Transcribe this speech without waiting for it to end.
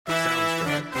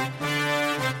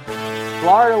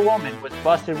Florida woman was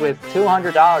busted with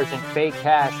 $200 in fake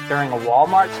cash during a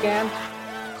Walmart scam.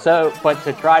 But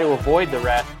to try to avoid the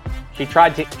rest, she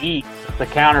tried to eat the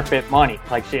counterfeit money.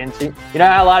 Like you know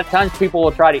how a lot of times people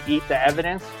will try to eat the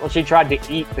evidence? Well, she tried to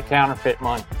eat the counterfeit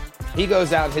money. He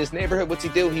goes out in his neighborhood. What's he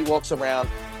do? He walks around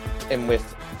and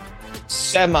with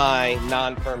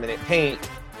semi-non-permanent paint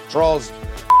draws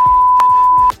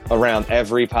around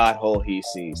every pothole he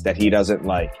sees that he doesn't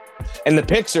like. And the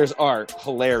pictures are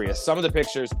hilarious. Some of the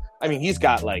pictures, I mean, he's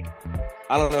got like,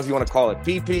 I don't know if you want to call it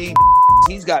PP.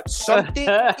 He's got something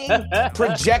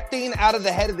projecting out of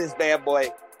the head of this bad boy,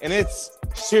 and it's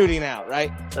shooting out,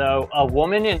 right? So a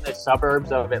woman in the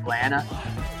suburbs of Atlanta,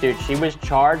 dude, she was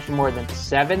charged more than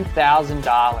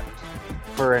 $7,000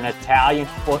 for an Italian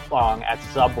footlong at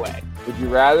Subway. Would you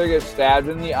rather get stabbed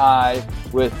in the eye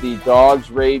with the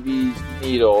dog's rabies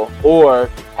needle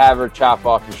or have her chop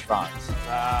off your schwanz?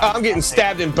 I'm getting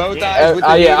stabbed in both eyes. With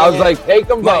the I was like, take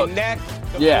them both. My neck,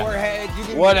 the forehead. You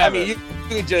can, whatever. I mean, you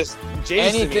can just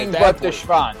anything but the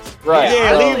schwanz. Right.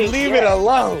 Yeah, leave it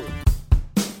alone.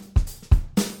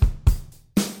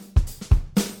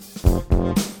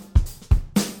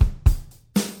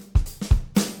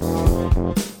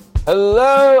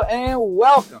 Hello and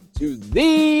welcome to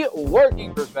the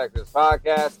Working Perspectives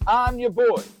Podcast. I'm your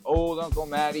boy, Old Uncle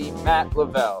Matty, Matt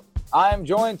Lavelle. I'm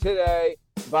joined today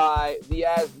by the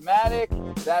asthmatic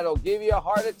that'll give you a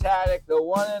heart attack, the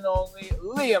one and only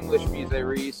Liam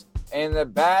Lishmize-Reese, and the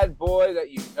bad boy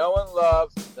that you know and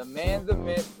love, the man, the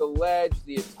myth, the ledge,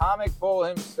 the atomic bull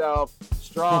himself,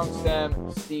 Strong Stem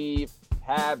Steve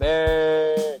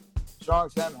Habit. Strong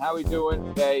Stem, how we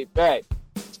doing, babe? I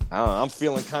don't know, I'm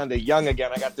feeling kind of young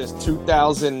again. I got this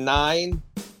 2009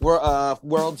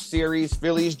 World Series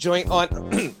Phillies joint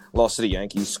on. Lost to the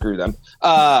Yankees. Screw them.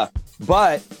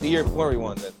 But the year before we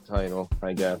won the title,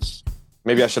 I guess.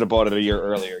 Maybe I should have bought it a year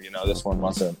earlier. You know, this one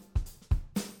wasn't.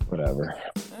 Whatever.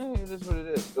 It is what it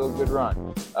is. Still a good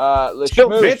run.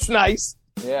 Still fits nice.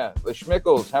 Yeah.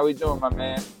 LeSchmickles, how we doing, my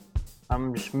man?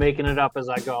 I'm just making it up as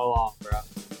I go along, bro.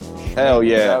 Hell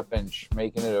yeah. Making it up and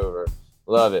making it over.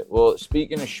 Love it. Well,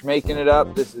 speaking of schmaking it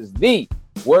up, this is the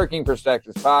Working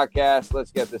Perspectives Podcast.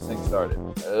 Let's get this thing started.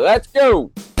 Let's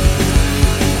go.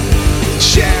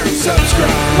 Share and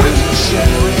subscribe. Would you share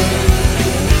it?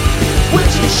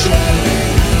 Would you share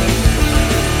it?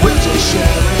 Would you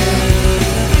share it?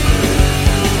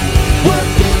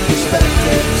 Working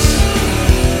Perspectives.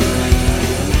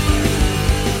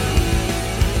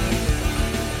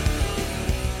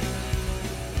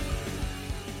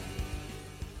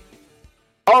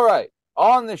 All right.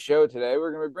 On the show today,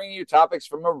 we're going to be bringing you topics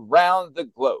from around the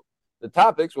globe. The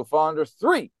topics will fall under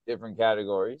three different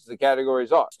categories. The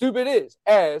categories are Stupid Is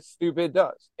as Stupid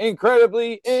Does,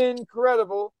 Incredibly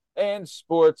Incredible, and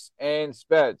Sports and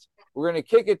Speds. We're going to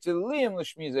kick it to Liam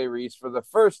Lishmize-Reese for the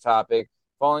first topic,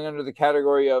 falling under the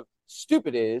category of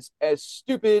Stupid Is as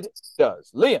Stupid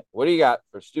Does. Liam, what do you got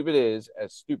for Stupid Is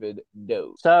as Stupid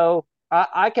Does? So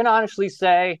I can honestly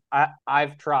say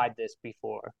I've tried this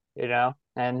before, you know,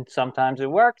 and sometimes it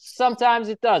works, sometimes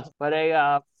it doesn't. But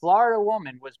a Florida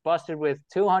woman was busted with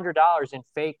 $200 in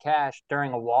fake cash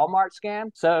during a Walmart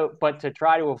scam. But to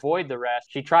try to avoid the rest,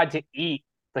 she tried to eat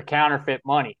the counterfeit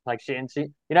money. You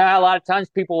know how a lot of times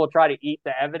people will try to eat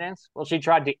the evidence? Well, she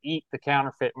tried to eat the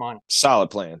counterfeit money. Solid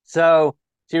plan. So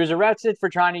she was arrested for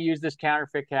trying to use this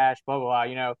counterfeit cash, blah, blah, blah.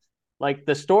 You know, like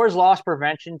the store's loss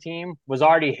prevention team was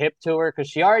already hip to her because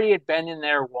she already had been in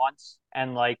there once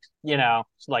and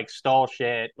stole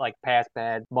shit, like passed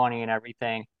bad money and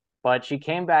everything. But she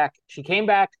came back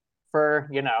for,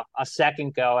 a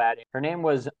second go at it. Her name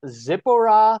was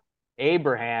Zipporah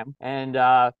Abraham. And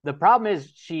the problem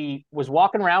is she was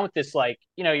walking around with this,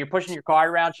 you're pushing your cart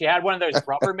around. She had one of those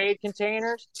Rubbermaid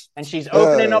containers and she's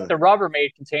opening up the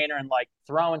Rubbermaid container and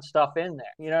throwing stuff in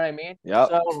there. You know what I mean? Yeah.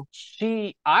 So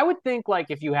I would think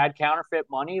if you had counterfeit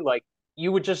money,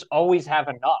 you would just always have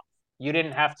enough. You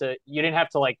didn't have to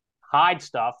hide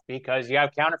stuff because you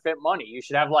have counterfeit money. You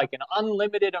should have an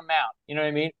unlimited amount. You know what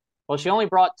I mean? Well, she only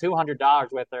brought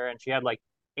 $200 with her and she had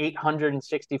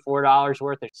 $864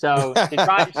 worth of. So she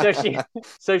tried.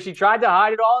 so she tried to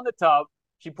hide it all in the tub.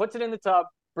 She puts it in the tub,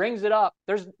 brings it up.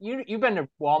 You've been to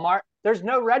Walmart. There's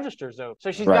no registers though,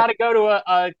 so she's got to go to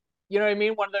a you know what I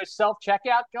mean, one of those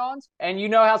self-checkout Johns. And you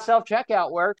know how self-checkout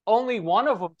works. Only one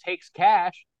of them takes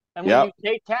cash, and when you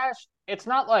take cash, it's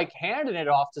not like handing it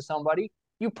off to somebody.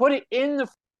 You put it in the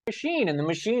machine, and the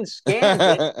machine scans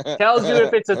it, tells you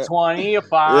if it's a 20, a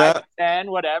 5, a 10,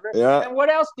 whatever. Yeah. And what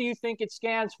else do you think it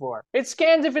scans for? It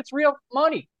scans if it's real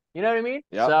money. You know what I mean?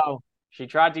 Yep. So she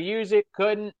tried to use it,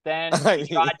 couldn't. Then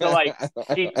she tried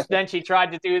to she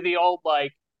tried to do the old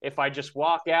if I just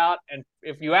walk out, and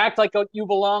if you act like you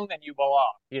belong, then you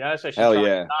belong, So she Hell tried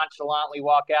yeah. to nonchalantly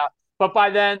walk out. But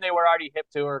by then, they were already hip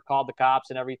to her, called the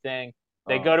cops and everything.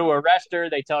 They go to arrest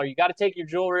her. They tell her, you got to take your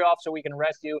jewelry off so we can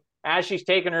arrest you. As she's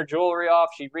taking her jewelry off,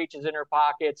 she reaches in her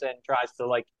pockets and tries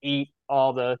to, eat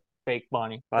all the fake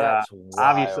money. But That's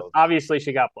wild. obviously,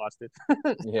 she got busted.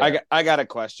 Yeah. I got a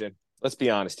question. Let's be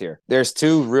honest here. There's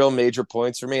two real major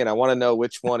points for me, and I want to know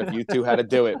which one of you two had to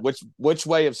do it. Which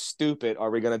way of stupid are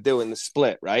we going to do in the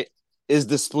split, right? Is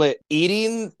the split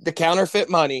eating the counterfeit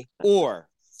money or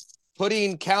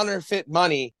putting counterfeit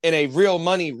money in a real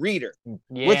money reader?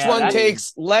 Yeah, which one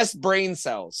takes less brain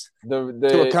cells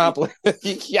to accomplish?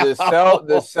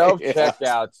 The self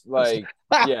checkouts,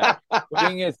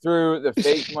 putting it through the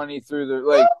fake money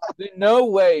through no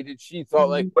way did she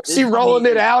thought she rolling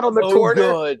it out on the corner.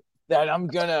 Good that I'm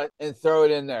gonna and throw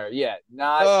it in there. Yeah,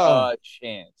 not a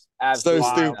chance. Absolutely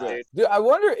so stupid. Dude, I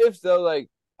wonder if though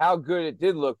how good it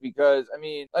did look, because I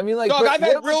mean dog, I've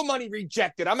had real money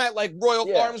rejected. I'm at Royal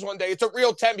Farms one day. It's a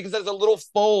real 10 because there's a little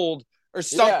fold or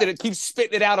something. It keeps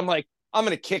spitting it out. I'm like, I'm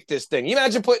gonna kick this thing. You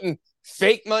imagine putting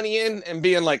fake money in and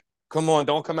being like, come on,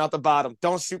 don't come out the bottom,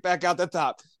 don't shoot back out the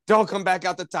top, don't come back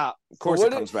out the top. Of course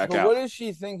it comes back out. What is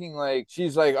she thinking?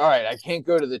 She's like, all right, I can't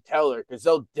go to the teller because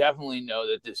they'll definitely know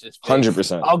that this is fake.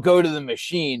 100%. I'll go to the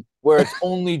machine where its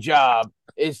only job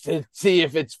is to see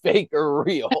if it's fake or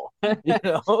real.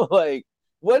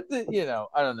 What the,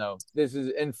 I don't know. This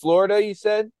is in Florida, you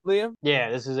said, Liam?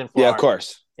 Yeah, this is in Florida. Yeah, of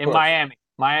course. In Miami.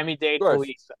 Miami-Dade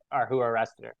police are who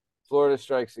arrested her. Florida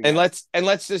strikes again. And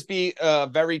let's just be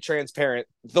very transparent.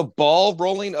 The ball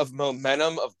rolling of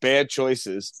momentum of bad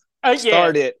choices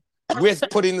started with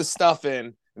putting the stuff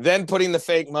in, then putting the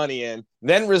fake money in,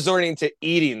 then resorting to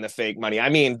eating the fake money. I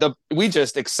mean, we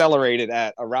just accelerated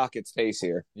at a rocket's pace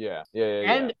here. Yeah.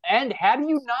 And how do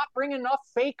you not bring enough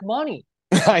fake money?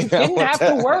 I know. You didn't have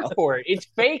to work for it. It's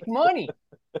fake money.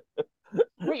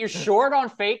 Wait, you're short on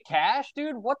fake cash,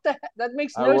 dude? What the heck? That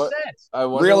makes no sense.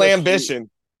 Real ambition.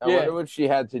 I wonder what she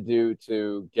had to do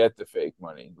to get the fake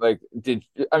money.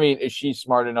 Is she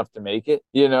smart enough to make it?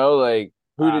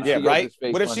 Who did she get this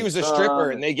fake What if money she was a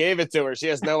stripper and they gave it to her? She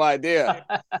has no idea.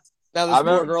 Now there's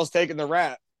more girls taking the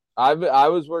rap. I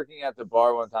was working at the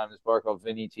bar one time, this bar called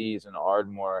Vinny T's in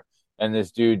Ardmore, and this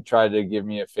dude tried to give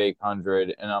me a fake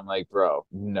 100, and I'm like, bro,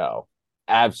 no,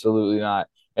 absolutely not.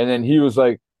 And then he was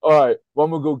like, all right, well,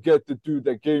 I'm gonna go get the dude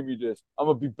that gave me this. I'm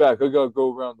gonna be back. I gotta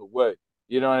go around the way.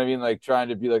 You know what I mean? Trying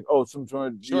to be some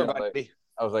sort of sure, buddy.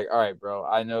 I was like, all right, bro,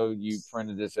 I know you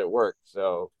printed this at work,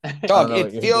 so dog,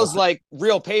 it feels like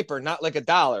real paper, not like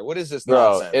 $1. What is this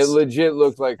nonsense? It legit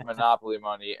looked like Monopoly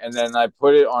money. And then I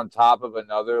put it on top of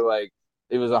another,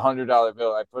 it was $100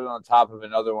 bill. I put it on top of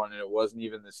another one, and it wasn't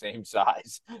even the same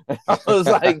size. And I was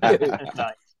like,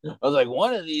 dude,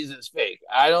 one of these is fake.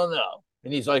 I don't know.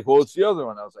 And he's like, well, it's the other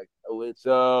one. I was like, oh, it's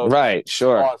right,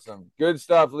 sure. Awesome. Good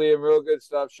stuff, Liam. Real good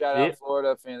stuff. Shout out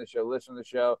Florida, fan of the show, listen to the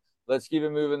show. Let's keep it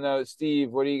moving, though.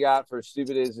 Steve, what do you got for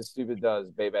Stupid Is and Stupid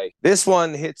Does, baby? This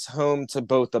one hits home to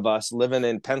both of us living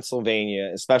in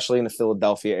Pennsylvania, especially in the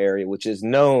Philadelphia area, which is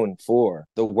known for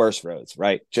the worst roads,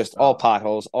 right? Just all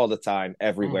potholes all the time,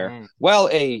 everywhere. Mm-hmm. Well,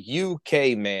 a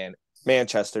UK man,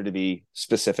 Manchester to be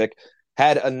specific,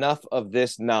 had enough of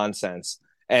this nonsense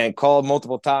and called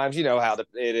multiple times. You know how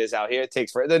it is out here. It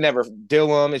takes forever. They never do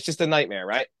them. It's just a nightmare,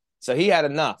 right? So he had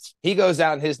enough. He goes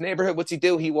out in his neighborhood. What's he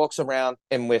do? He walks around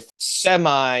and with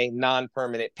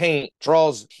semi-non-permanent paint,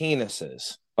 draws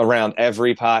penises around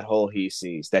every pothole he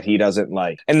sees that he doesn't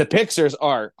like. And the pictures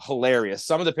are hilarious.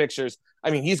 Some of the pictures,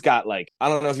 he's got I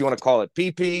don't know if you want to call it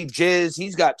pee-pee, jizz.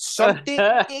 He's got something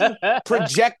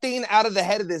projecting out of the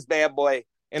head of this bad boy,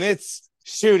 and it's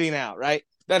shooting out, right?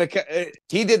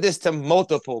 He did this to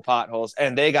multiple potholes,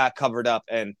 and they got covered up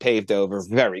and paved over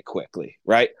very quickly,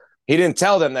 right? He didn't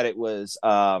tell them that it was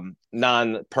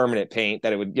non-permanent paint,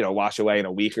 that it would, wash away in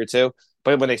a week or two.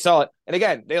 But when they saw it, and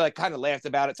again, they kind of laughed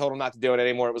about it, told him not to do it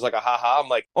anymore. It was like a ha-ha. I'm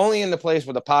like, only in the place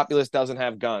where the populace doesn't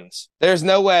have guns. There's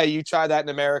no way you try that in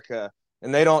America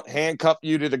and they don't handcuff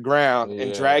you to the ground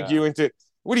and drag you into...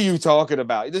 What are you talking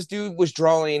about? This dude was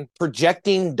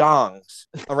projecting dongs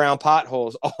around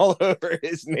potholes all over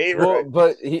his neighborhood.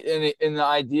 Well, but and the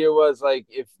idea was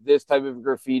if this type of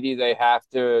graffiti, they have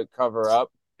to cover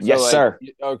up. So yes, sir.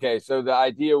 Okay, so the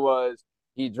idea was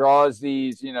he draws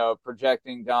these,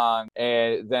 projecting dong,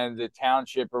 and then the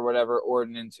township or whatever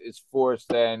ordinance is forced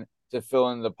then to fill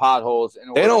in the potholes.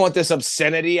 They don't want this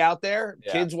obscenity out there.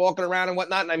 Yeah. Kids walking around and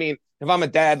whatnot. And if I'm a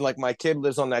dad, my kid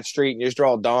lives on that street and you just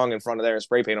draw a dong in front of there and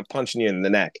spray paint, I'm punching you in the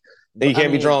neck. Then you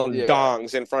can't be drawing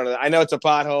dongs in front of that. I know it's a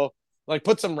pothole. Like,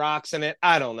 put some rocks in it.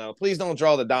 I don't know. Please don't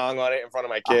draw the dong on it in front of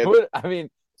my kid.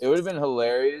 It would have been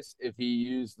hilarious if he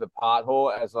used the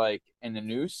pothole as like an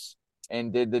anus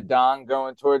and did the dong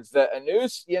going towards the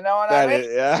anus. You know what I mean?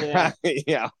 Yeah.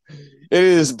 Yeah. It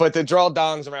is. But to draw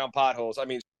dongs around potholes, I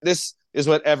mean, this is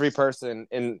what every person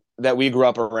that we grew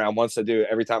up around wants to do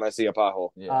every time I see a pothole.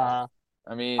 Yeah.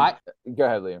 I mean, go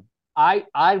ahead, Liam.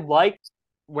 I like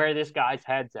where this guy's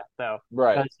head's at though.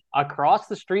 Right. Because across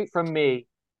the street from me,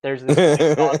 there's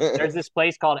this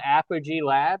place called Apogee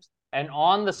Labs, and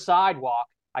on the sidewalk,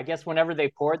 I guess whenever they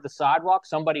poured the sidewalk,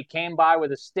 somebody came by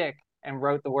with a stick and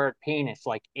wrote the word penis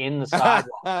like in the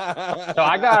sidewalk. So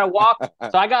I gotta walk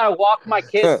my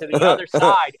kids to the other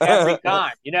side every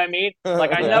time. You know what I mean?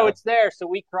 Like I know it's there, so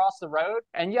we cross the road.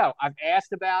 And I've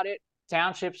asked about it.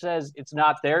 Township says it's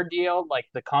not their deal. Like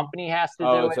the company has to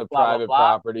do it's it. a private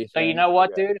property. So you know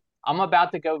what, dude? I'm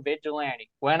about to go vigilante.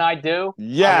 When I do,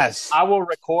 yes, I will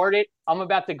record it. I'm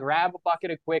about to grab a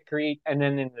bucket of Quikrete, and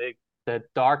then in the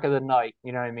dark of the night,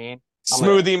 you know what I mean?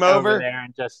 Smooth him over there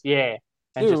and just and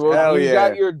dude, just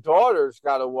got your daughter's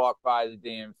got to walk by the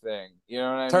damn thing. You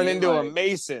know what I mean? Turn into a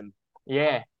mason.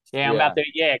 Yeah. I'm about to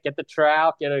get the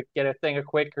trowel, get a thing of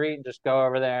Quikrete, and just go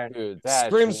over there. Dude,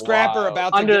 Scrim Scrapper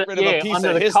about to get rid of a piece under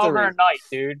of the history. cover of night,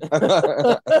 dude.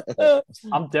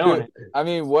 I'm doing it. I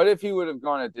mean, what if he would have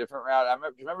gone a different route?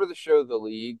 Remember the show The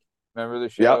League? Remember the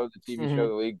show, the TV show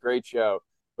The League? Great show.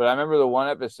 But I remember the one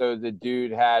episode, the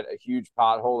dude had a huge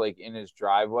pothole like in his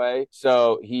driveway.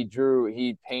 So he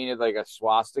painted like a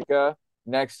swastika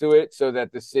next to it so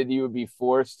that the city would be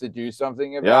forced to do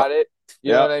something about it.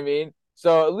 You know what I mean?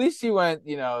 So at least he went,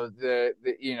 the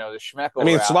schmeckle. I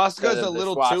mean, route swastika's a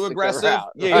little too aggressive.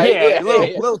 Route, a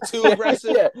little too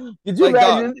aggressive. Could you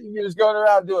imagine you're just going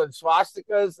around doing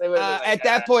swastikas? At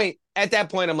that point,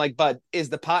 I'm like, Bud,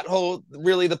 is the pothole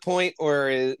really the point, or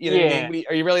is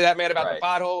are you really that mad about the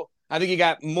pothole? I think you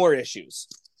got more issues.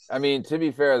 I mean, to be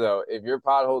fair though, if your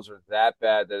potholes are that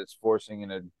bad that it's forcing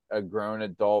a grown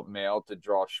adult male to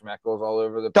draw schmeckles all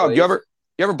over the place.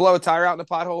 You ever blow a tire out in a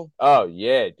pothole? Oh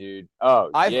yeah, dude.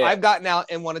 I've gotten out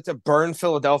and wanted to burn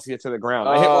Philadelphia to the ground.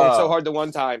 I hit one so hard the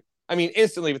one time. I mean,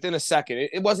 instantly within a second.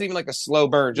 It wasn't even like a slow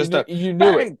burn. Just you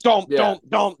knew it. Don't.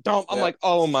 I'm like,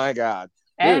 oh my god.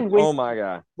 And oh my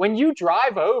god. When you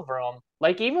drive over them,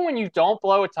 like even when you don't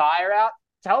blow a tire out,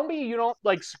 tell me you don't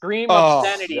like scream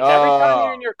obscenities every time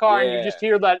you're in your car and you just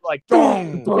hear that like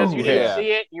boom because you didn't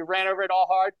see it, you ran over it all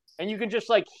hard, and you can just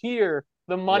like hear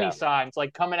the money signs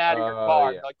like coming out of your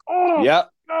car. Like,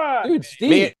 dude,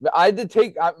 Steve, I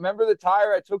remember the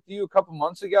tire I took to you a couple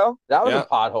months ago. That was a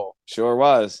pothole. Sure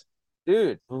was.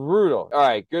 Dude, brutal. All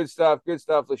right, good stuff,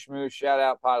 Lashmoo. Shout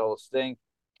out, pothole stink.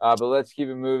 But let's keep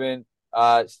it moving.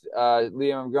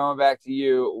 Liam, I'm going back to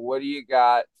you. What do you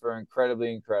got for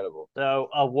incredibly incredible? So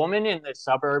a woman in the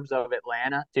suburbs of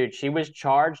Atlanta, dude, she was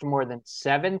charged more than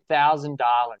 $7,000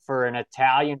 for an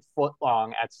Italian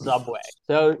footlong at Subway.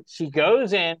 So she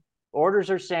goes in, orders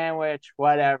her sandwich,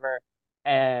 whatever.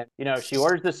 And, she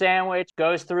orders the sandwich,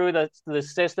 goes through the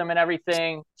system and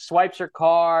everything, swipes her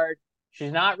card.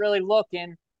 She's not really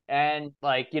looking. And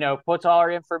puts all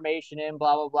her information in,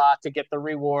 blah, blah, blah, to get the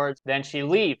rewards. Then she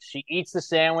leaves. She eats the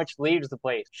sandwich, leaves the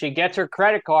place. She gets her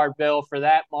credit card bill for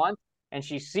that month, and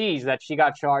she sees that she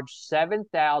got charged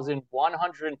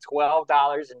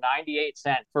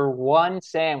 $7,112.98 for one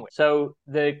sandwich. So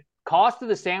the cost of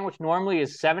the sandwich normally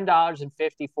is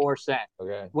 $7.54.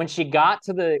 Okay. When she got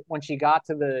to the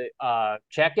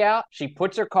checkout, she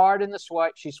puts her card in the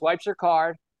swipe. She swipes her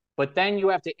card, but then you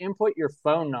have to input your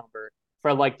phone number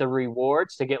for like the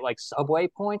rewards to get like Subway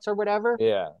points or whatever.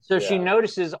 Yeah. So she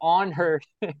notices on her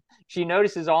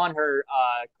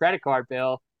credit card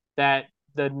bill that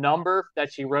the number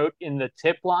that she wrote in the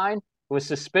tip line was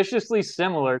suspiciously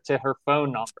similar to her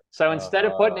phone number. So instead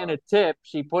of putting in a tip,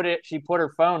 she put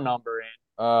her phone number in.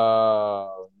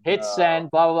 Hit send,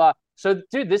 blah blah blah. So,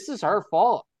 dude, this is her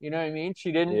fault. You know what I mean?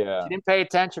 She didn't pay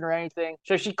attention or anything.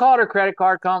 So she called her credit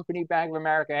card company, Bank of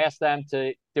America, asked them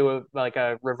to do a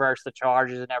reverse the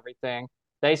charges and everything.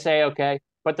 They say okay,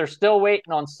 but they're still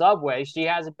waiting on Subway. She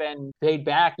hasn't been paid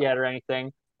back yet or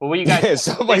anything. But what you guys?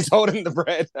 Subway's holding the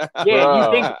bread.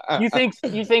 You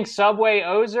think Subway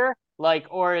owes her,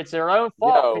 or it's her own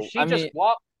fault? She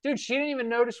walked. Dude, she didn't even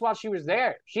notice while she was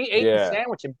there. She ate the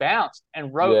sandwich and bounced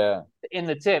and wrote in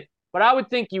the tip. But I would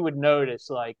think you would notice,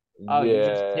 you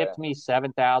just tipped me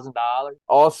 $7,000.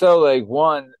 Also, I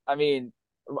don't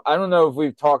know if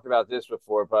we've talked about this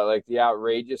before, but the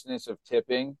outrageousness of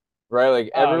tipping, right?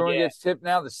 Everyone gets tipped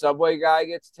now. The Subway guy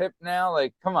gets tipped now.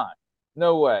 Come on.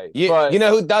 No way. You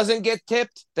know who doesn't get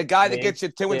tipped? The guy that gets you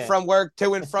to and from work,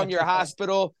 to and from your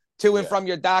hospital, to and from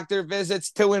your doctor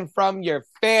visits, to and from your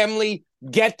family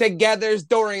get-togethers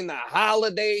during the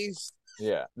holidays.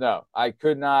 Yeah, no, I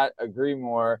could not agree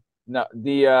more. No,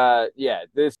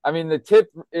 the tip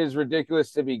is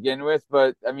ridiculous to begin with,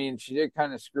 but I mean, she did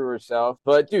kind of screw herself.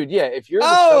 But dude, yeah, if you're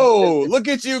Oh, look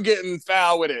at you getting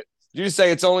foul with it. Did you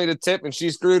say it's only the tip and she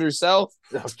screwed herself?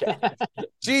 okay,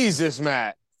 Jesus,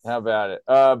 Matt. how about it?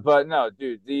 But no,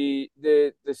 dude, the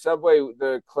subway,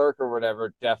 the clerk or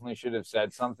whatever, definitely should have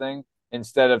said something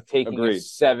instead of taking a Agreed.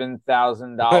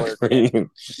 $7,000 tip.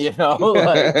 You know,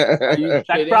 like, are you That's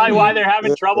kidding probably me? why they're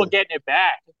having trouble getting it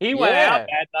back. He went out Yeah.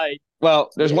 that night.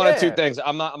 Well, there's one of two Yeah. things.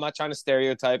 I'm not trying to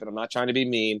stereotype, and I'm not trying to be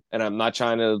mean, and I'm not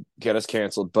trying to get us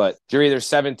canceled. But you're either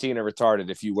 17 or retarded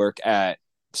if you work at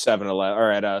 7-Eleven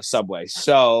or at a Subway.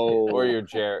 So, Or your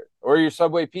Jared, or your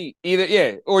Subway Pete.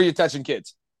 either or you're touching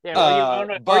kids. Yeah, or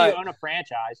you but- own a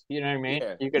franchise. You know what I mean?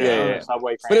 Yeah. You could Yeah, own yeah. a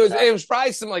Subway But franchise. it was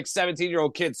probably some like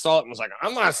 17-year-old kid saw it and was like,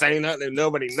 I'm not saying nothing if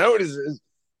nobody notices.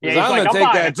 Yeah, 'Cause he's like, gonna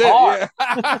I'm buying a tip.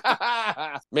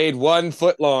 Yeah. Made 1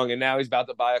 foot long, and now he's about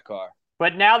to buy a car.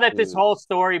 But now that this Ooh. whole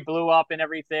story blew up and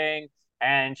everything,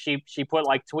 and she put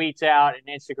like tweets out and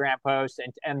Instagram posts,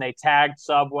 and they tagged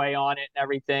Subway on it and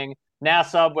everything. Now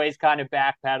Subway's kind of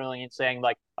backpedaling and saying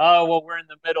like, oh well, we're in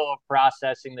the middle of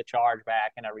processing the chargeback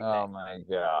and everything. Oh my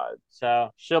god! So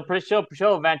she'll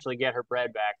eventually get her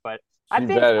bread back. But I She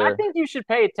think better. you should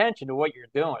pay attention to what you're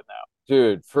doing though.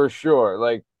 Dude, for sure.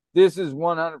 Like, this is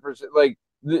 100%. Like,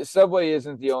 the Subway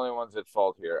isn't the only ones at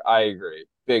fault here. I agree,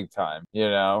 big time. You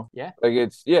know? Yeah. Like,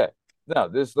 no,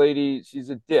 this lady, she's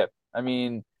a dip. I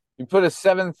mean, you put a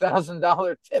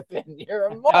 $7,000 tip in, you're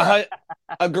a moron.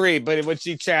 Agreed, but when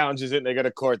she challenges it and they go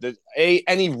to court,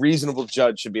 any reasonable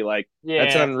judge should be like, Yeah.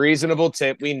 that's an unreasonable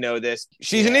tip. We know this.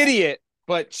 She's an Yeah. idiot,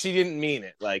 but she didn't mean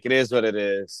it. Like, it is what it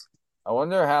is. I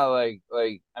wonder how, like,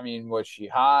 I mean, was she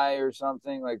high or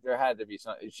something? Like, there had to be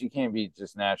something. She can't be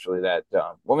just naturally that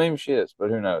dumb. Well, maybe she is, but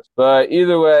who knows? But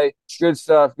either way, good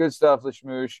stuff,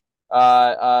 Lashmoosh.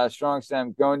 Strong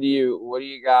Stem, going to you. What do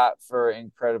you got for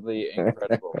incredibly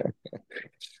incredible?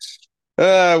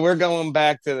 We're going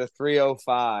back to the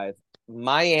 305,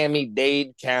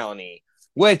 Miami-Dade County,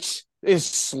 which is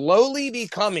slowly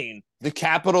becoming the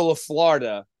capital of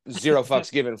Florida. 0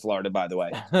 fucks given Florida, by the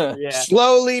way. Yeah.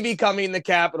 Slowly becoming the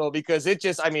capital because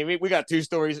we got 2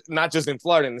 stories, not just in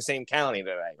Florida, in the same county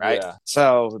today, right? Yeah.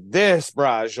 So this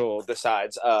Brajol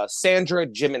decides, Sandra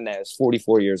Jimenez,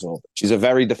 44 years old. She's a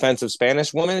very defensive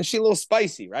Spanish woman, and she's a little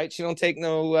spicy, right? She don't take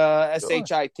no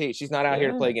SHIT. She's not out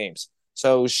here to play games.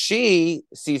 So she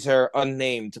sees her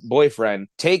unnamed boyfriend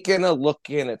taking a look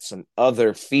in at some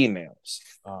other females.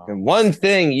 And one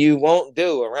thing you won't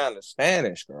do around a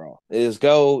Spanish girl is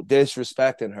go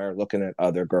disrespecting her looking at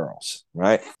other girls,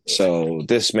 right? So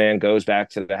this man goes back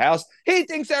to the house. He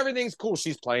thinks everything's cool.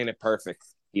 She's playing it perfect.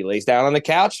 He lays down on the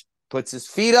couch, puts his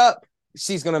feet up.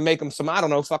 She's going to make him some, I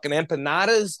don't know, fucking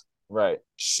empanadas. Right.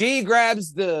 She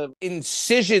grabs the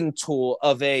incision tool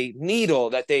of a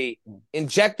needle that they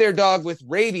inject their dog with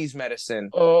rabies medicine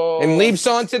and leaps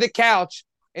onto the couch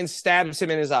and stabs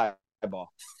him in his eyeball.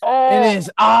 In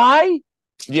his eye?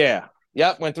 Yeah.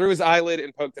 Yep. Went through his eyelid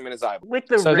and poked him in his eyeball. With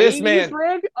the So rabies this man-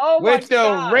 rig? Oh my With the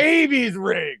God. rabies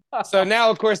rig. So now,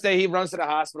 of course, he runs to the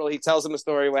hospital. He tells them the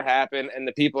story, what happened. And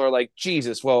the people are like,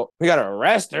 Jesus, well, we got to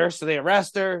arrest her. So they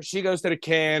arrest her. She goes to the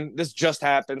can. This just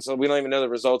happened. So we don't even know the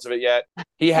results of it yet.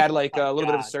 He had like a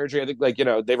little bit of surgery. I think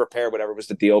they repair whatever was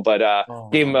the deal. But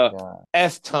gave him a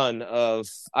F ton of,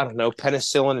 I don't know,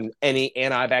 penicillin and any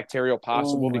antibacterial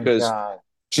possible because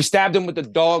she stabbed him with the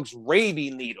dog's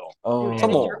rabies needle. Oh,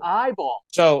 Come on. Your eyeball.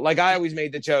 So, like I always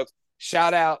made the joke,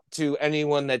 shout out to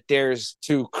anyone that dares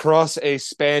to cross a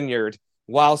Spaniard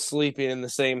while sleeping in the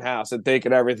same house and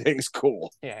thinking everything's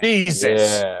cool. Yeah.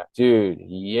 Jesus. Yeah, dude.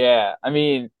 Yeah. I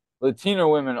mean,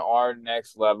 Latino women are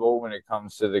next level when it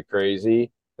comes to the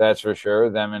crazy. That's for sure.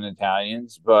 Them and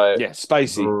Italians. But Yeah,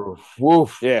 spicy.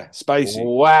 woof. Yeah, spicy.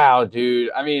 Wow, dude.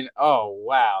 I mean, oh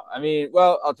wow. I mean,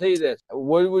 well, I'll tell you this.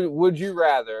 Would you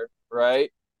rather,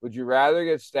 right? Would you rather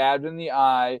get stabbed in the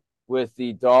eye with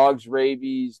the dog's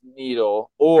rabies needle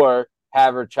or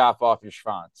have her chop off your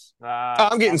schwanz?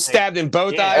 I'm getting stabbed in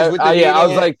both Yeah. eyes with the needle. I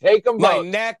was like, take them my both.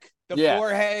 neck, the Yeah.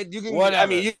 forehead. You can, Whatever. I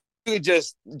mean, you could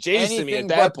just Jason me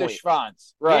Anything at that but the point.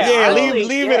 schwanz. Right. Yeah, honestly,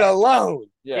 leave it alone.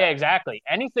 Yeah, exactly.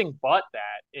 Anything but that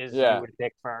is Yeah. you would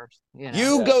pick first. You know?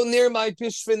 You go near my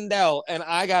Pishvindel, and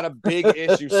I got a big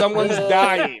issue. Someone's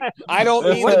dying. I don't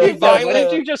mean What to be did you- violent. what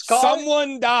did you just call it?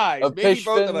 Someone dies. A Maybe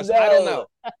both of us. I don't know.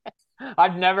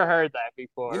 I've never heard that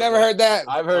before. You never heard that?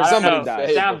 I've heard I don't somebody know. died.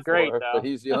 say it Sounds great, before, though. but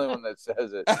he's the only one that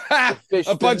says it.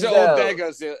 A bunch of Pishvindel. old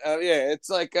dagos. Yeah, it's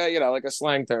like like a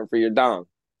slang term for your dong.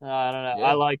 I don't know.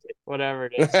 Yeah. I like it. Whatever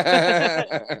it is.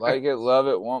 Like it, love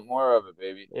it, want more of it,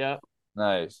 baby. Yeah.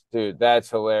 Nice, dude. That's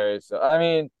hilarious. I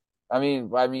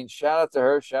mean, shout out to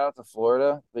her, shout out to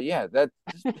Florida. But yeah, that's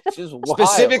just wild.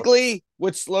 Specifically,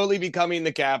 what's slowly becoming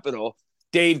the capital,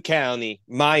 Dade County,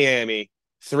 Miami,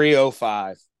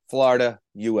 305, Florida,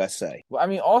 USA. I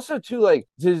mean, also too, like,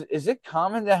 is it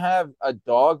common to have a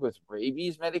dog with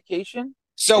rabies medication?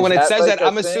 So Is when it that says like that, a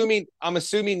I'm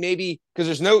assuming maybe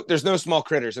because there's no small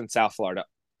critters in South Florida.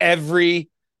 Every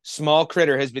small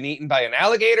critter has been eaten by an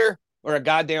alligator or a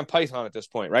goddamn python at this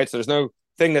point, right? So there's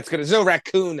no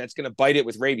raccoon that's gonna bite it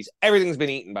with rabies. Everything's been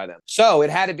eaten by them. So it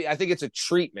had to be. I think it's a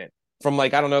treatment from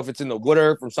like I don't know if it's in the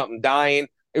water from something dying.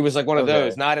 It was like one of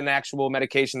those, not an actual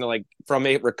medication to like from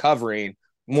it recovering,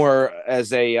 more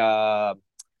as a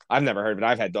I've never heard of it.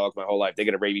 I've had dogs my whole life. They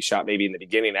get a rabies shot maybe in the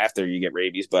beginning after you get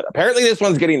rabies, but apparently this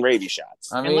one's getting rabies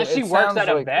shots. I mean, Unless she it works sounds at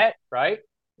a like vet, right?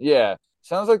 yeah,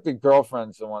 sounds like the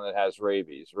girlfriend's the one that has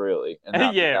rabies, really, and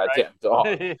not the Yeah, goddamn dog.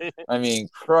 right. I mean,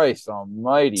 Christ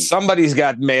Almighty, Somebody's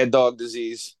got mad dog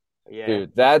disease. Yeah.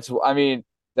 dude.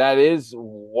 That is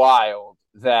wild.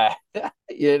 That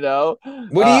you know.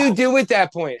 What do you do at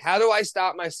that point? How do I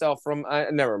stop myself from?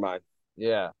 Never mind.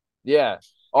 Yeah, yeah.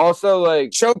 Also,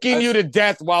 like Choking you to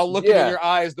death while looking Yeah. in your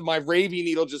eyes. My rabies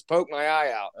needle just poked my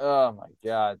eye out. oh my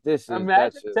god, this is that's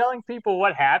Imagine just, telling people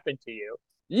what happened to you.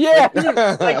 yeah. Dude,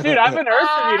 I haven't heard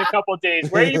from you in a couple of days.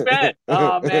 Where you been?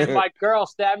 Oh man, my girl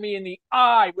stabbed me in the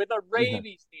eye with a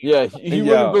rabies needle. Yeah, you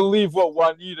Yo. wouldn't believe what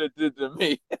Juanita did to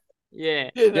me.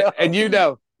 Yeah. You know? And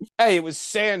hey, it was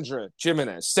Sandra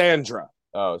Jimenez. Sandra.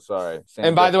 Oh, sorry.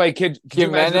 And by the way, could you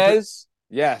imagine Jimenez?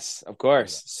 yes, of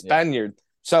course. Yeah. Spaniard.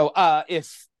 So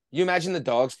if you imagine the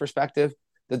dog's perspective,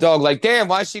 the dog like, damn,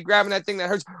 why is she grabbing that thing that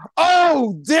hurts?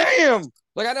 Oh, damn.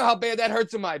 Like, I know how bad that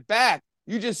hurts in my back.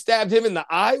 You just stabbed him in the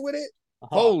eye with it? Oh,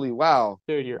 Holy wow.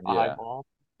 dude, your Yeah. eyeball.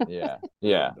 Yeah,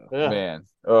 Ugh. man.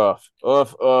 Oof.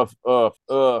 All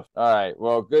right,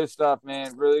 well, good stuff,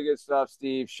 man. Really good stuff,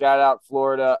 Steve. Shout out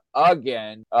Florida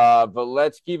again. But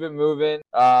let's keep it moving.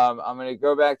 I'm gonna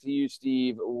go back to you,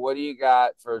 Steve. What do you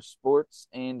got for sports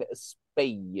and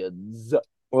spades?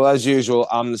 Well, as usual,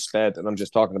 I'm the sped, and I'm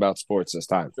just talking about sports this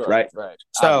time, Sure, right? right.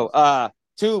 So,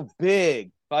 two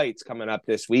big fights coming up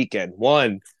this weekend.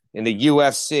 One in the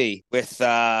UFC with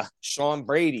Sean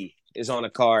Brady is on a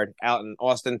card out in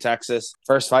Austin, Texas.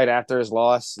 First fight after his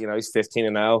loss. You know, he's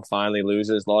 15-0, finally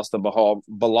loses, lost to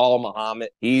Bilal Muhammad.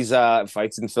 He's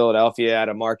fights in Philadelphia at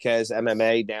a Marquez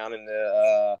MMA down in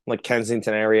the like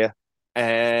Kensington area.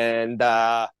 And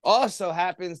also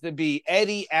happens to be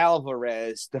Eddie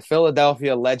Alvarez, the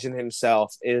Philadelphia legend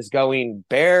himself, is going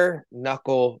bare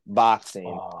knuckle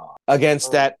boxing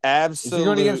against that Is he going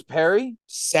absolute against Perry?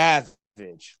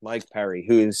 savage Mike Perry,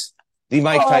 who's the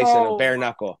Mike Tyson of bare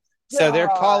knuckle. So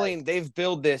they've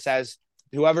billed this as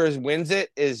whoever wins it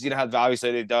is, you know, how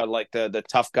obviously they've done like the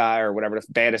tough guy or whatever, the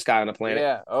baddest guy on the planet.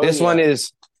 Yeah. This one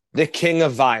is the king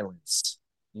of violence.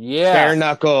 Yeah. Bare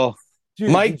knuckle. Dude,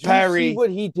 Mike did you Perry, see what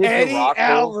he did Eddie to Rocco?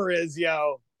 Alvarez,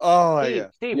 yo. Oh, my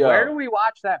God. Steve, Yo. where do we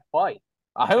watch that fight?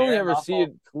 I only Bare ever knuckle. see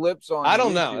it clips on I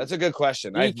don't YouTube. know. That's a good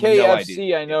question. I have no BKFC,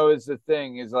 idea. I know is the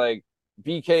thing. Is like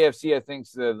BKFC, I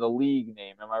think's the league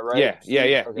name. Am I right?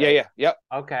 Yeah. Okay. Yep.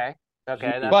 Okay.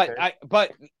 Okay. That's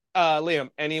But fair. Liam,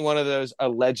 any one of those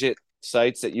alleged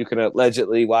sites that you can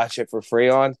allegedly watch it for free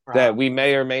on that we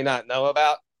may or may not know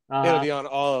about, it'll be on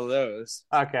all of those.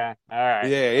 Okay. All right.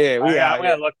 Yeah. I'm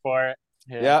gonna look for it.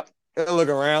 Yeah. Yep. It'll look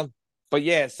around. But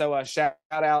yeah, so shout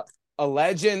out a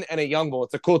legend and a young bull.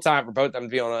 It's a cool time for both of them to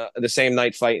be on the same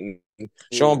night fighting.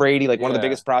 Sean Brady, like one of the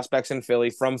biggest prospects in Philly,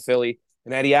 from Philly,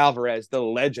 and Eddie Alvarez, the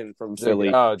legend from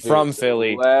Philly, from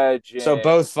Philly. Legend. So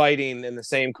both fighting in the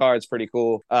same card's pretty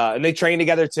cool. And they train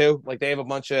together too. Like they have a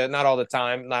bunch of, not all the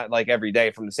time, not like every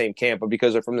day from the same camp, but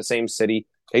because they're from the same city,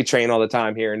 they train all the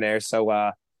time here and there.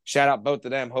 So shout out both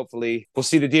of them. Hopefully we'll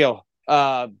see the deal.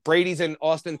 Brady's in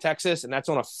Austin, Texas, and that's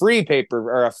on a free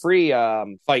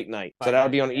fight night. So that'll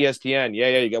be on ESPN.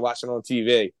 Yeah, you can watch it on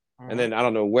TV. And then I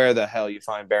don't know where the hell you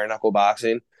find bare knuckle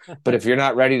boxing, but if you're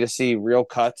not ready to see real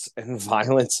cuts and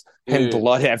violence and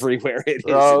blood everywhere, it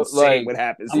is insane what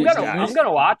happens. I'm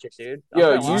gonna watch it, dude.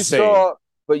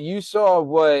 You saw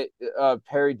what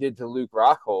Perry did to Luke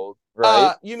Rockhold,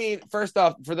 right? You mean, first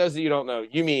off, for those of you who don't know,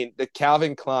 you mean the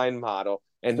Calvin Klein model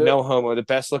and no homo, the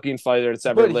best looking fighter that's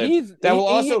ever lived. That will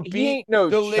also beat the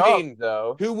living,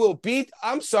 though. Who will beat?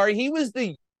 I'm sorry, he was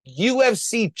the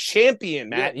UFC champion,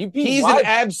 Matt. Yeah, he's an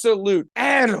absolute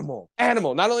animal.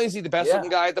 Not only is he the best looking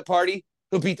guy at the party,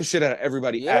 He'll beat the shit out of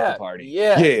everybody at the party.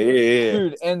 Yeah. Yeah.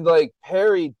 Dude, and like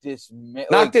Perry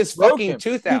Knocked his broke fucking him.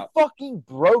 tooth He out. fucking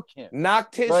broke him.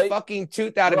 Knocked his Right? fucking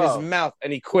tooth out of Bro. his mouth,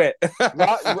 and he quit. Dude,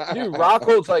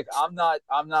 Rockhold's like, I'm not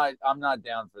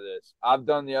down for this. I've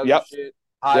done the other shit,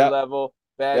 high level,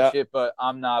 bad shit, but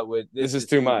I'm not with this. Is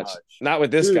too much. Not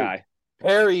with this Dude, guy.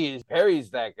 Perry's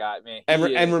that guy, man.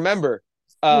 And remember,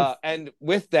 and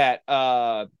with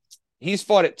that, he's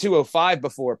fought at 205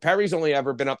 before. Perry's only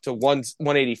ever been up to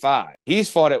 185. He's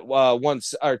fought at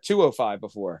 205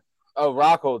 before. Oh,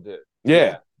 Rockhold did.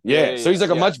 Yeah. So he's like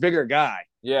a much bigger guy.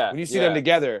 Yeah. When you see them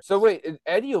together. So wait,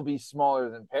 Eddie will be smaller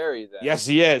than Perry then. Yes,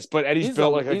 he is. But Eddie's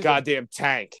built like a goddamn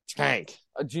tank.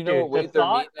 Do you know what weight they're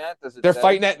meeting at? They're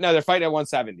fighting at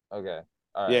 170. Okay.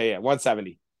 All right. Yeah,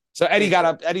 170. So Eddie got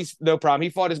up. Eddie's no problem. He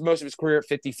fought most of his career at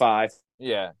 55.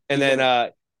 Yeah. And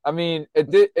then I mean,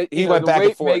 he went back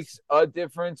and forth. Weight makes a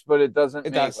difference, but it doesn't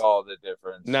make all the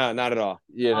difference. No, not at all.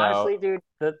 Honestly, dude,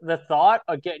 the thought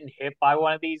of getting hit by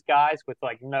one of these guys with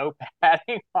like no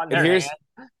padding on their hands.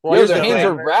 Their hands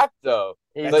are wrapped though.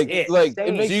 Like it makes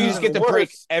so you just get to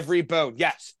break every bone.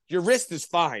 Yes, your wrist is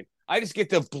fine. I just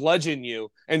get to bludgeon you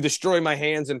and destroy my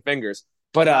hands and fingers.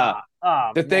 But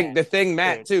the thing,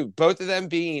 Matt, too, both of them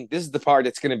this is the part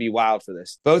that's going to be wild for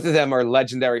this. Both of them are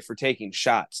legendary for taking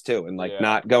shots too, and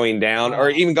not going down or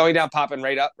even going down, popping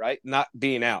right up, right? Not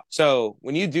being out. So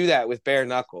when you do that with bare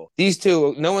knuckle, these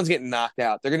two, no one's getting knocked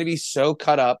out. They're going to be so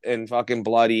cut up and fucking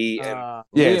bloody, and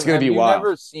it's going to be wild. Have you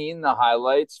never seen the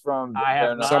highlights from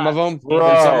some of them?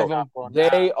 Bro,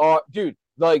 they are, dude.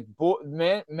 Like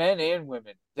men and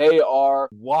women, they are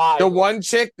wild. The one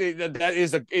chick that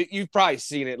is you've probably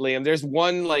seen it, Liam. There's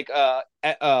one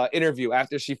interview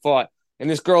after she fought, and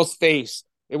this girl's face.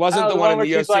 It wasn't the one in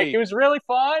the UFC. Like, it was really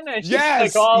fun. And she's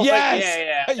yes, like,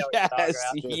 yes.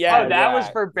 Oh, that was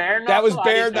for bare knuckle. That was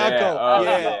bare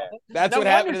knuckle. That's what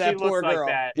happened to that poor girl.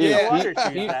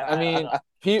 I mean,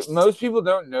 most people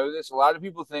don't know this. A lot of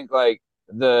people think like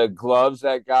the gloves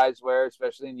that guys wear,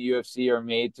 especially in the UFC, are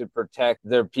made to protect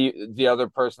the other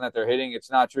person that they're hitting.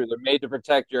 It's not true. They're made to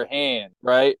protect your hand,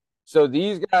 right? So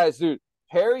these guys, dude,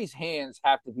 Perry's hands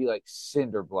have to be like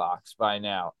cinder blocks by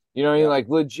now. You know what I mean? Like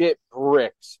legit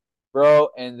bricks, bro.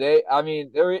 And it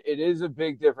is a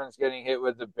big difference getting hit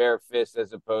with a bare fist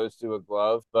as opposed to a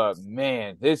glove. But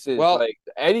man, this is like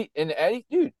Eddie,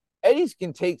 dude, Eddie's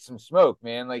can take some smoke,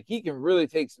 man. Like he can really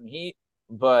take some heat,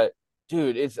 but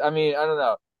dude, I don't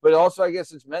know. But also, I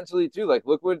guess it's mentally, too. Like,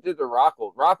 look what it did to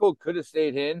Rockhold. Rockhold could have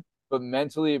stayed in, but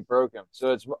mentally it broke him.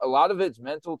 So a lot of it's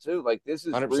mental, too. Like, this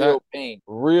is 100%. Real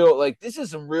pain. This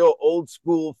is some real old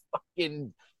school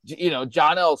fucking,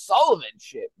 John L. Sullivan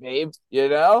shit, babe.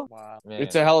 Wow. Man.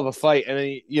 It's a hell of a fight. And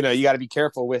then, you got to be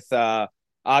careful with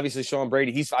obviously Sean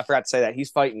Brady. I forgot to say that.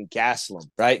 He's fighting Gastelum,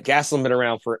 right? Gastelum been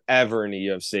around forever in the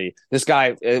UFC. This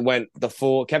guy Kevin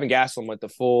Gastelum went the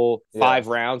full 5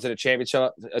 rounds in a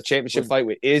championship fight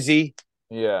with Izzy.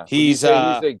 Yeah. He's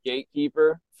a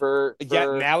gatekeeper for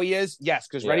now he is. Yes,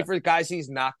 because ready for the guys he's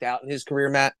knocked out in his career,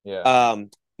 Matt. Yeah.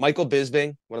 Michael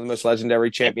Bisping, one of the most legendary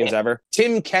champions ever.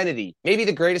 Tim Kennedy, maybe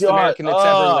the greatest American that's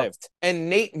ever lived. And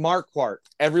Nate Marquardt,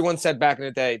 everyone said back in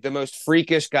the day, the most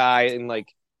freakish guy and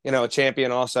a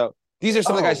champion also. These are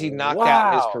some of the guys he knocked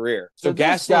out in his career. So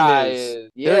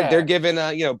Gastelum they're giving,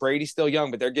 Brady's still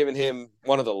young, but they're giving him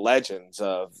one of the legends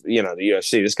of, the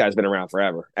UFC. This guy's been around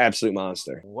forever. Absolute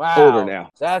monster. Wow. Older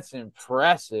now. That's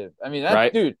impressive. I mean,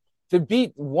 dude, to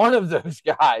beat one of those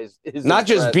guys is not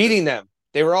impressive. Just beating them.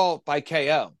 They were all by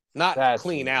KO. Not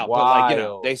clean out, wild.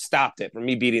 But they stopped it from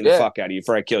me beating the fuck out of you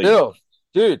before I kill you.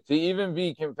 Dude, to even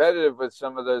be competitive with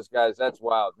some of those guys, that's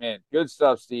wild, man. Good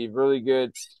stuff, Steve. Really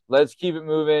good. Let's keep it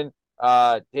moving.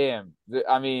 Damn.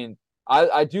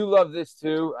 I do love this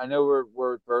too. I know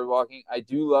we're bird walking. I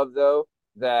do love though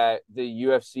that the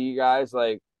UFC guys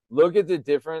look at the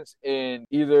difference in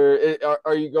either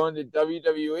are you going to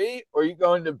WWE or are you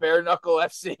going to bare knuckle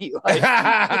FC?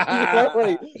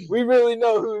 We really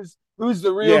know who's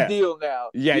the real deal now.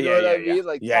 Yeah, you know what I mean?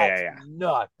 That's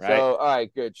nuts. Right. So, all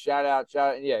right, good. Shout out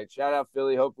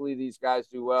Philly. Hopefully these guys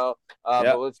do well.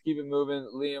 But let's keep it moving.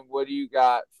 Liam, what do you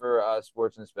got for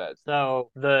sports and speds?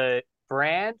 So the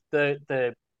brand,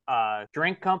 the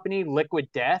drink company, Liquid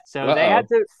Death. So they had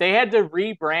to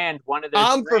rebrand one of their.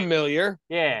 I'm familiar.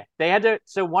 Yeah, they had to.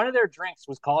 So one of their drinks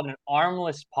was called an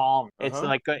Armless Palmer.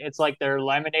 It's like their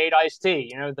lemonade iced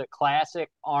tea. The classic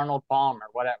Arnold Palmer,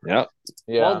 whatever. Yeah.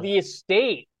 Well, the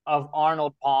estate of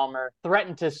Arnold Palmer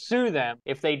threatened to sue them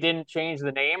if they didn't change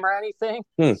the name or anything.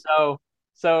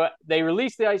 So they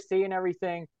released the iced tea and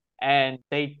everything. And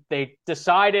they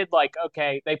decided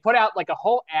okay, they put out a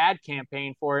whole ad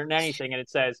campaign for it and anything. And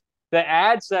the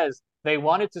ad says, they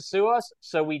wanted to sue us,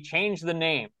 so we changed the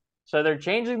name. So they're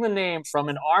changing the name from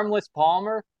an armless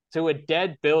Palmer to a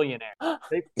dead billionaire.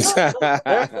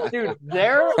 Dude,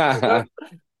 they're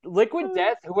Liquid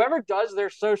Death, whoever does their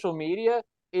social media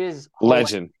is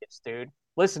hilarious, Legend. dude.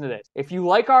 Listen to this. If you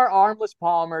like our armless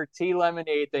Palmer tea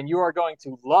lemonade, then you are going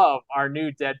to love our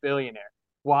new dead billionaire.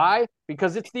 Why?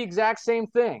 Because it's the exact same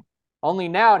thing. Only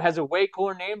now it has a way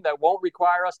cooler name that won't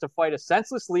require us to fight a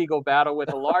senseless legal battle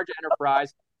with a large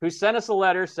enterprise who sent us a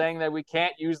letter saying that we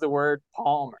can't use the word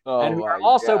Palmer. And who are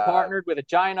also partnered with a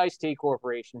giant iced tea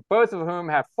corporation, both of whom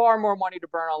have far more money to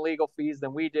burn on legal fees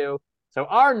than we do. So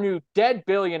our new dead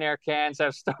billionaire cans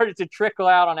have started to trickle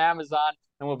out on Amazon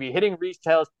and will be hitting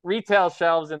retail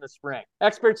shelves in the spring.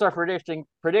 Experts are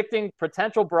predicting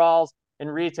potential brawls in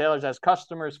retailers as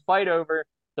customers fight over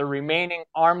the remaining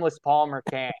armless Palmer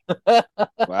can.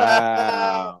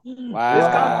 Wow.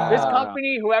 This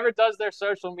company, whoever does their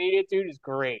social media, dude, is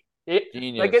great.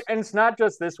 Genius. And it's not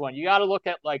just this one. You got to look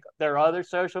at like their other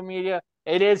social media.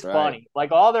 It is funny.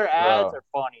 Like all their ads are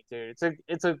funny, dude.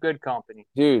 It's a good company,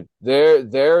 dude.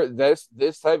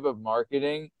 This type of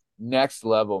marketing, next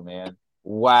level, man.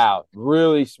 Wow,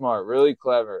 really smart, really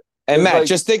clever. And Matt,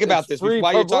 just think about this. Free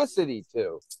while publicity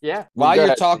too. Yeah. While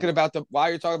you're talking about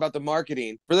the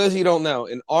marketing, for those of you who don't know,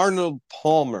 an Arnold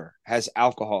Palmer has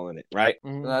alcohol in it, right?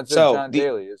 Mm-hmm. That's John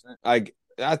Daly, isn't it?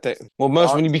 I think. Well,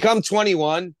 when you become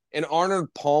 21, an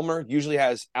Arnold Palmer usually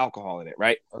has alcohol in it,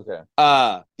 right? Okay.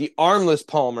 The armless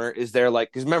Palmer is there, like,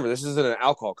 because remember, this isn't an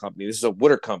alcohol company. This is a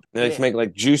water company. They make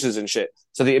like juices and shit.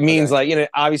 So it means like,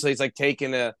 obviously it's like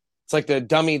it's like the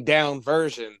dummied down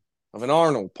version of an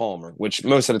Arnold Palmer, which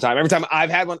most of the time, every time I've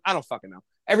had one, I don't fucking know.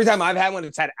 Every time I've had one,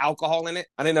 it's had alcohol in it.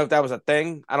 I didn't know if that was a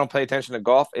thing. I don't pay attention to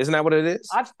golf. Isn't that what it is?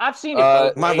 I've seen it.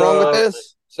 Am I wrong with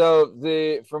this? So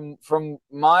from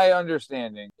my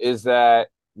understanding is that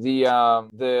the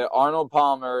Arnold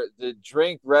Palmer, the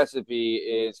drink recipe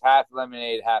is half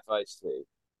lemonade, half iced tea.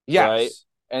 Yes. Right?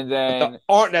 And then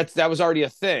that was already a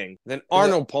thing. Then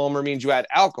Arnold Palmer means you add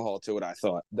alcohol to it, I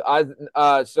thought.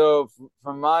 So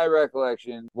from my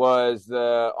recollection was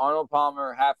the Arnold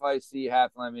Palmer half iced tea,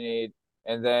 half lemonade.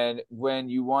 And then when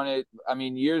you wanted, I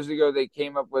mean, years ago they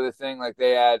came up with a thing like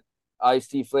they had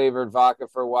iced tea flavored vodka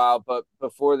for a while, but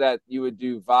before that you would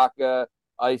do vodka,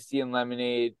 iced tea, and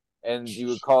lemonade, and you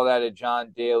would call that a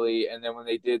John Daly. And then when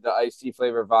they did the iced tea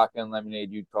flavored vodka and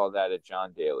lemonade, you'd call that a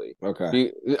John Daly.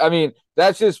 Okay. I mean,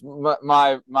 that's just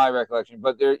my recollection,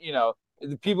 but there,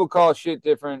 people call shit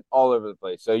different all over the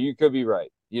place. So you could be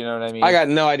right. You know what I mean? I got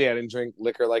no idea. I didn't drink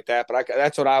liquor like that, but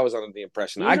that's what I was under the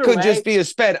impression. Either I could way, just be a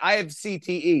sped. I have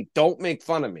CTE. Don't make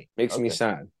fun of me. Makes me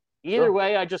sad. Either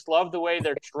way, I just love the way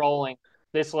they're trolling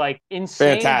this like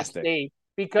insane state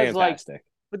because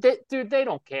but they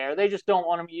don't care. They just don't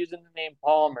want them using the name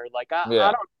Palmer. Like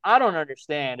I don't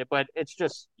understand it, but it's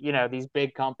just these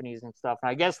big companies and stuff. And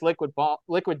I guess Liquid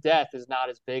Death is not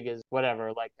as big as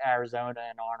whatever like Arizona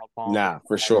and Arnold Palmer. Nah,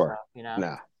 for sure. Stuff,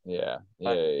 Nah. Yeah.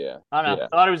 I don't know.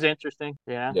 Thought it was interesting.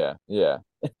 Yeah.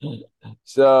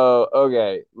 So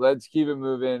okay, let's keep it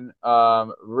moving.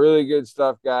 Really good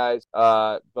stuff, guys.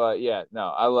 But yeah, no,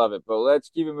 I love it. But let's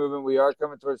keep it moving. We are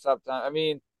coming towards top time. I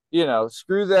mean,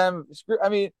 screw them. I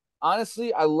mean,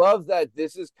 honestly, I love that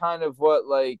this is kind of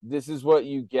this is what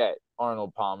you get,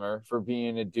 Arnold Palmer, for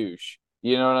being a douche.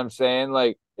 You know what I'm saying?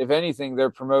 Like, if anything,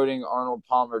 they're promoting Arnold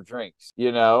Palmer drinks,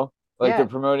 they're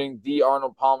promoting the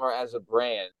Arnold Palmer as a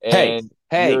brand. And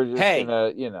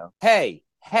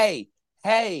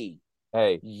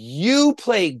Hey, you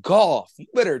play golf. You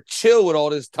better chill with all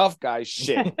this tough guy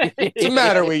shit. What's the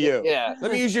matter with you? Yeah.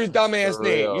 Let me use your dumbass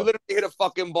name. You literally hit a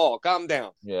fucking ball. Calm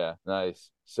down. Yeah, nice.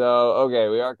 So, okay,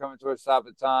 we are coming towards top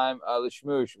of time.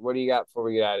 Lashmoosh, what do you got before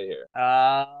we get out of here?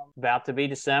 About to be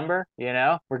December,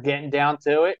 we're getting down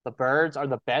to it. The Birds are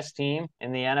the best team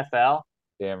in the NFL.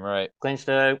 Damn right.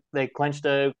 They clinched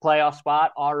a playoff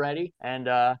spot already. And,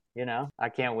 I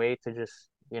can't wait to just,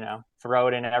 throw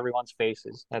it in everyone's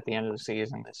faces at the end of the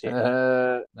season this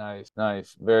year.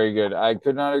 Nice. Very good. I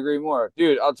could not agree more.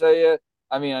 Dude, I'll tell you,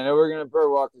 I mean, I know we're going to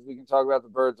bird walk because we can talk about the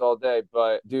Birds all day,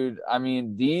 but dude, I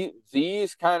mean,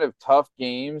 these kind of tough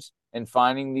games and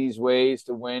finding these ways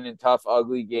to win in tough,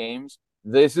 ugly games,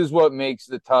 this is what makes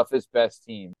the toughest, best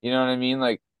team. You know what I mean?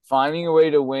 Like, finding a way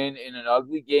to win in an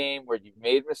ugly game where you've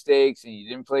made mistakes and you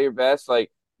didn't play your best,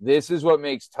 like, this is what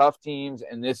makes tough teams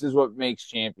and this is what makes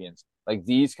champions. Like,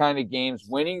 these kind of games,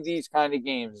 winning these kind of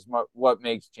games is what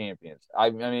makes champions.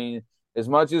 I mean, as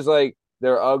much as, like,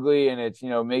 they're ugly and it's,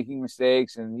 making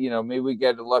mistakes and, maybe we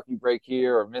get a lucky break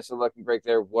here or miss a lucky break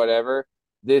there, whatever.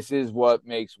 This is what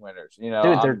makes winners. Dude,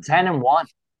 they're 10-1.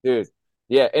 Dude,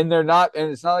 Yeah, and they're not, and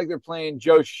it's not like they're playing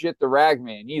Joe Shit the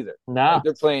Ragman either. No. Like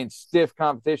they're playing stiff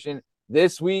competition.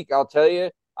 This week, I'll tell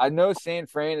you, I know San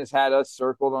Fran has had us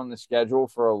circled on the schedule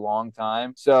for a long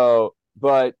time. So,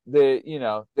 but they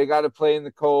got to play in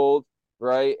the cold,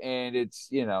 right? And it's,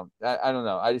 I don't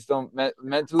know. I just don't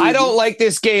mentally. I don't like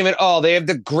this game at all. They have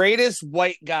the greatest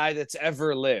white guy that's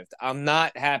ever lived. I'm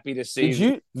not happy to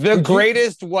see the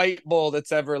greatest white bull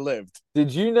that's ever lived.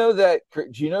 Did you know that?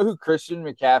 Do you know who Christian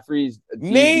McCaffrey's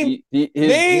name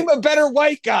a better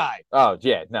white guy? Oh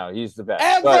yeah, no, he's the best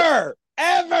ever.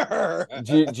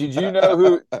 Did you know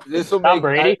who this will make? Tom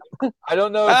Brady. I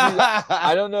don't know.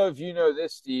 I don't know if you know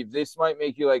this, Steve. This might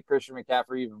make you like Christian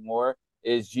McCaffrey even more.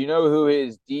 Do you know who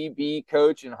his DB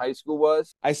coach in high school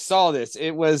was? I saw this.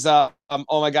 It was oh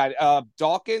my god,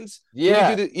 Dawkins.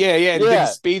 Yeah, did a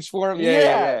speech for him.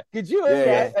 Yeah. Could you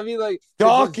imagine? I mean, like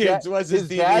Dawkins was his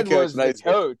DB dad coach. Was the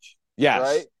coach. Yes,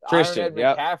 right. Christian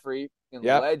McCaffrey,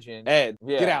 legend. Ed,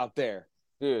 get out there,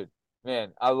 dude.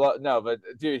 Man, I love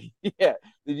dude, yeah.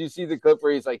 Did you see the clip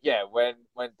where he's like, when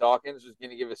Dawkins was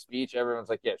gonna give a speech, everyone's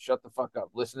like, yeah, shut the fuck up,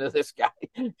 listen to this guy.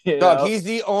 Dog, he's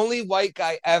the only white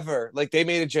guy ever. Like they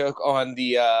made a joke on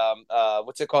the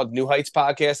what's it called, New Heights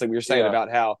podcast, like we were saying about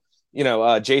how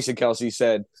Jason Kelsey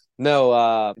said,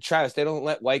 no, Travis, they don't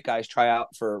let white guys try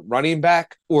out for running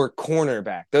back or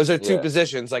cornerback. Those are two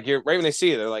positions. Like you're right when they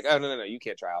see you, they're like, oh no, you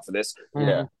can't try out for this.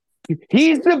 Yeah.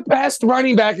 He's the best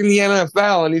running back in the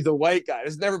NFL, and he's a white guy.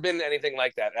 There's never been anything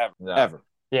like that ever.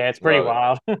 Yeah, it's pretty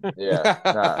wild.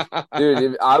 Yeah,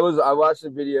 dude. I watched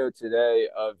a video today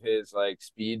of his like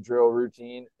speed drill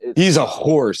routine. He's a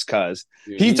horse, cuz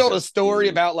he told a story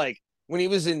about like when he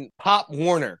was in Pop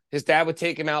Warner, his dad would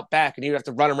take him out back, and he would have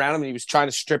to run around him, and he was trying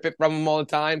to strip it from him all the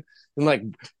time, and like.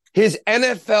 His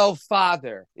NFL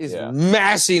father is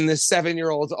mashing this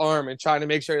 7-year-old's arm and trying to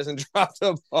make sure he doesn't drop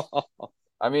the ball.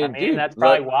 I mean, dude, that's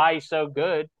probably why he's so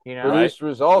good. Produced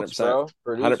results, 100%. Bro.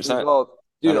 Produced 100%. Results,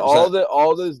 dude. 100%.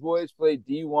 All those boys played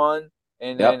D1,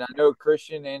 and then I know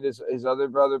Christian and his other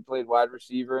brother played wide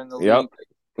receiver in the league.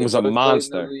 It was a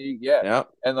monster.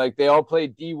 And like they all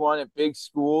played D1 at big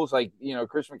schools. Like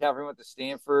Christian McCaffrey went to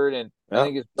Stanford, and I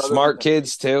think his brother smart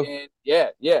kids too.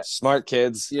 Yeah, smart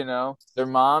kids. Their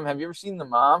mom. Have you ever seen the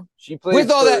mom? She plays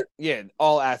with all that. Yeah,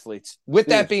 all athletes. With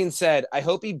that being said, I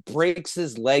hope he breaks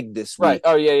his leg this week. Right.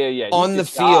 Oh yeah. On the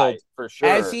field for sure.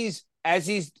 As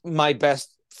he's my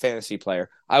best fantasy player,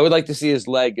 I would like to see his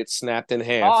leg get snapped in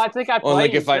half. Oh, I think I played on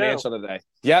like a financial today.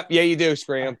 Yep, yeah, you do,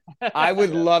 Scram. I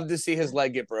would love to see his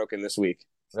leg get broken this week.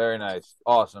 Very nice.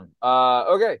 Awesome.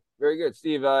 Okay. Very good.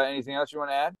 Steve, anything else you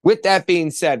want to add? With that being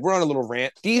said, we're on a little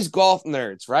rant. These golf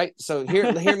nerds, right? So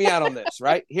hear me out on this,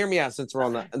 right? Hear me out since we're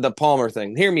on the Palmer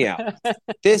thing. Hear me out.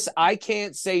 This I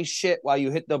can't say shit while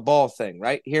you hit the ball thing,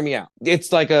 right? Hear me out.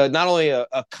 It's like not only a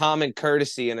common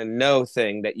courtesy and a no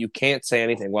thing that you can't say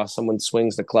anything while someone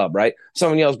swings the club, right?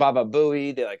 Someone yells Baba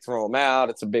Booey, they like throw them out.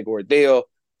 It's a big ordeal.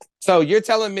 So you're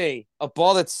telling me a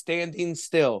ball that's standing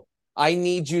still, I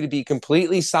need you to be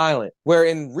completely silent. Where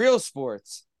in real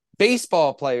sports,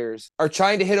 baseball players are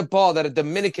trying to hit a ball that a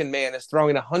Dominican man is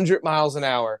throwing 100 miles an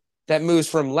hour that moves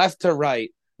from left to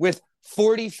right with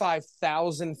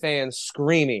 45,000 fans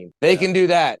screaming. They can do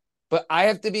that. But I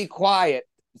have to be quiet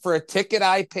for a ticket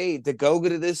I paid to go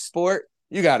to this sport.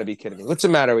 You got to be kidding me. What's the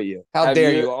matter with you? How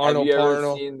dare you, Arnold Parnell? Have you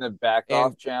ever seen the back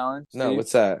off challenge? Steve? No,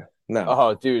 what's that? No.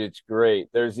 Oh, dude, it's great.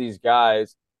 There's these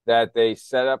guys that they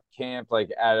set up camp like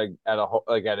at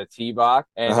a tee box,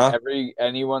 and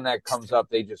anyone that comes up,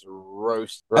 they just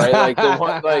roast, right? Like the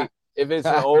one, like if it's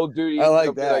an old dude,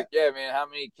 he'll be like, yeah, man, how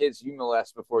many kids you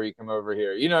molest before you come over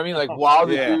here? You know what I mean? Like while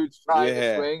the dude's trying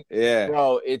to swing. Yeah.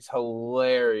 Bro, it's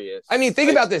hilarious. I mean,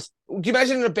 think about this. Do you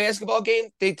imagine in a basketball game,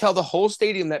 they tell the whole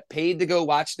stadium that paid to go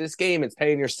watch this game, it's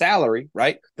paying your salary,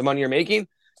 right? The money you're making.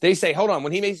 They say, hold on,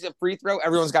 when he makes a free throw,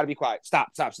 everyone's got to be quiet.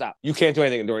 Stop. You can't do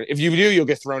anything during it. If you do, you'll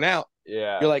get thrown out.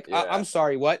 Yeah. You're like, I'm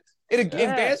sorry, what? In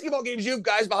basketball games, you have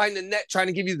guys behind the net trying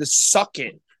to give you the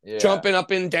suck-in, jumping up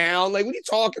and down. Like, what are you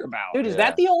talking about? Dude, is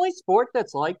that the only sport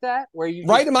that's like that? Where you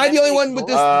right? Am I the only one with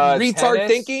this retard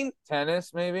thinking?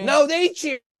 Tennis, maybe? No, they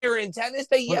cheer in tennis.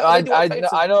 They yell. I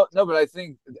don't know, but I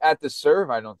think at the serve,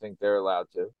 I don't think they're allowed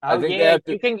to. I think they have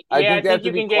to. I think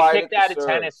you can get kicked out of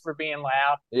tennis for being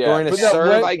loud. Yeah, during a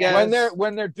serve, I guess.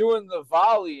 When they're doing the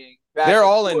volleying, they're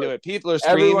all into it. People are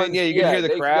screaming. Yeah, you can hear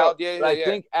the crowd. I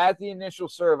think at the initial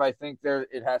serve, I think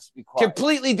it has to be quiet.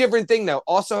 Completely different thing, though.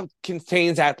 Also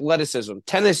contains athleticism.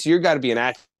 Tennis, you got to be an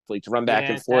athlete to run back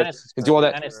and forth and do all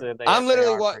that. I'm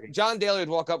literally John Daly would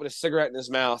walk up with a cigarette in his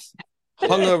mouth,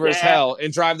 hungover as hell,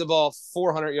 and drive the ball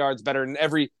 400 yards better than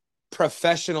every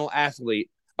professional athlete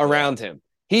around him.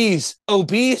 He's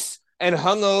obese and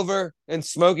hungover and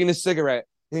smoking a cigarette,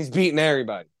 and he's beating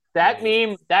everybody. That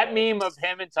meme of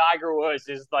him and Tiger Woods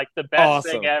is like the best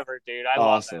thing ever, dude. I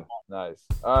love that one. Nice.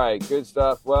 All right, good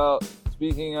stuff. Well,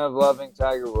 speaking of loving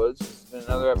Tiger Woods, this has been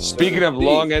another episode. Speaking of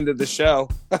long end of the show.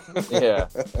 Yeah.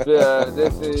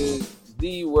 This is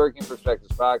the Working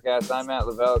Perspectives Podcast. I'm Matt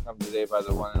Lavelle, accompanied today by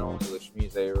the one and only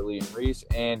Lashmize Liam Reese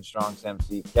and Strong's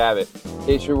MC Cabot. In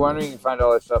case you're wondering, you can find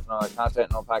all our stuff and all our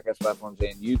content on all podcast platforms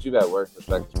and YouTube at Working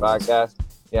Perspectives Podcast.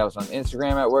 You have us on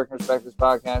Instagram at Working Perspectives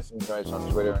Podcast. And you can find us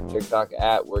on Twitter and TikTok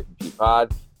at Working P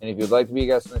Pod. And if you'd like to be a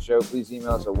guest on the show, please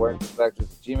email us at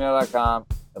workingperspectives@gmail.com.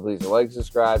 And please like and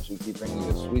subscribe so we keep bringing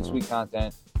you this sweet, sweet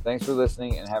content. Thanks for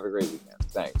listening and have a great weekend.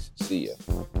 Thanks. See ya.